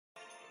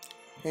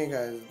Hey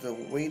guys, the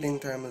waiting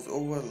time is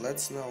over.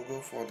 Let's now go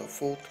for the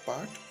fourth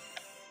part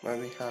where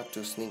we have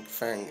to sneak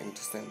Fang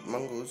into St.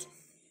 Mungo's.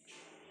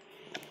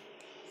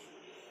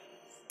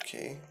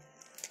 Okay,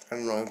 I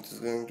don't know if this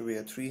is going to be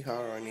a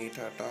 3-hour or an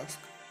 8-hour task.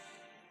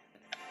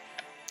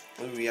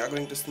 Well, we are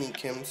going to sneak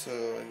him, so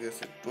I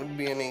guess it would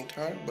be an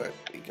 8-hour, but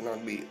we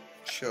cannot be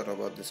sure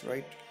about this,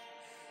 right?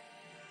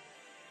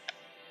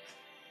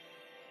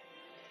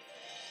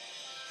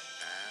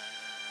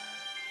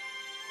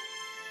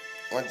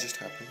 What just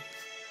happened?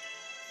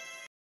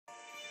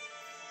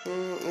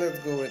 Let's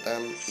go with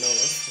I'm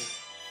nervous.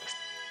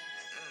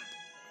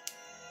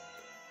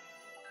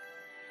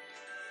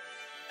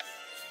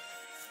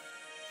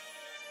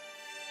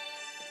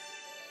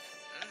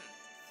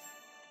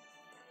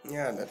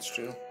 Yeah, that's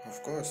true,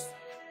 of course.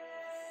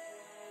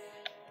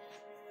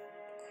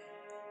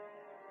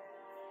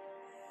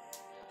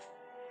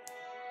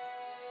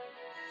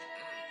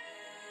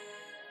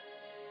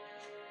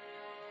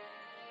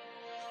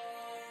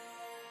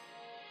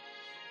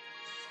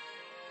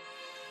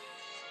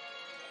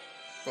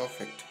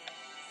 Perfect.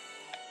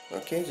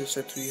 Okay, just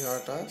a 3-hour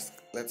task.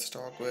 Let's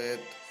talk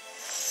with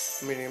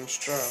Miriam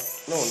Stroud.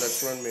 No,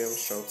 that's not Miriam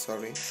Stroud,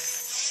 sorry.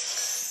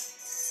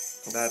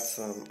 That's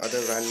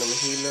other random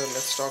healer.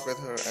 Let's talk with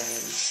her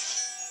and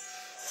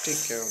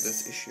take care of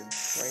this issue,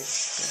 right?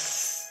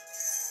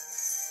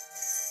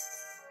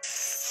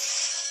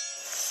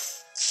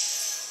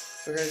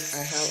 So guys,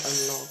 I have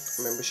unlocked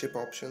membership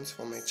options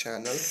for my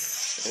channel.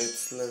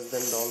 It's less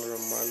than $1 a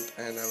month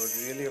and I would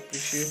really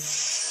appreciate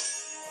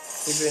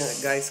if you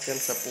guys can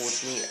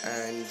support me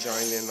and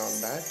join in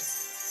on that.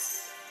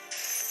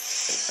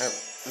 I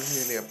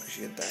really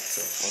appreciate that,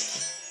 so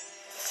okay.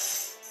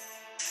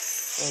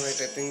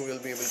 Alright, I think we'll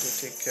be able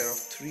to take care of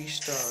 3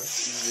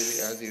 stars easily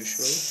as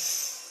usual.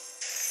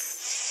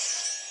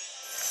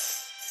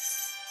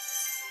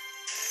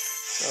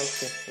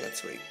 Okay,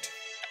 let's wait.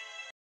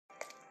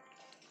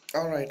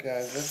 Alright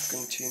guys, let's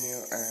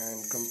continue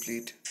and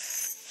complete,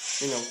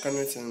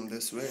 convincing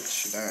this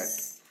witch that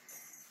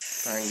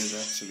Fang is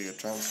actually a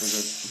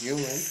transfigured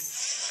human.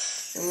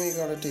 And we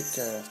gotta take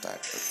care of that,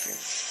 okay.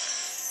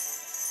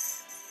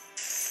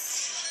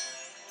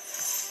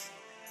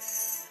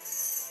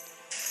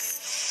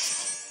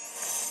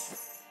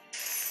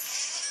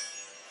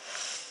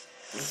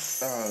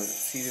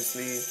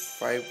 Seriously,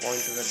 5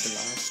 pointers at the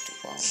last,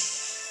 wow.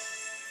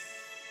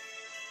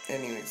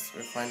 Anyways,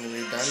 we're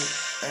finally done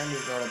and we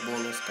got a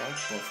bonus card,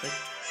 perfect.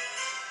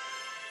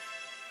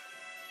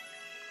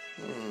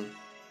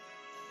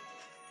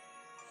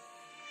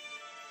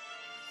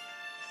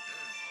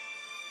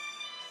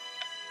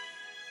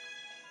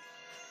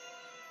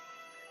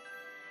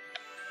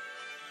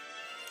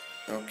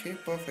 Okay,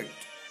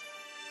 perfect.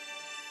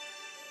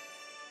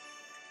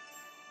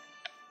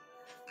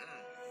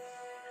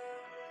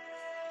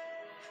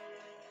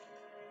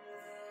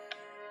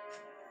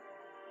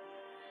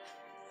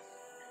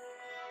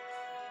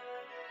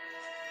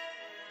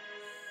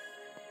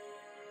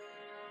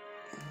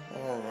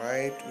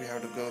 Alright, we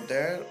have to go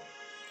there.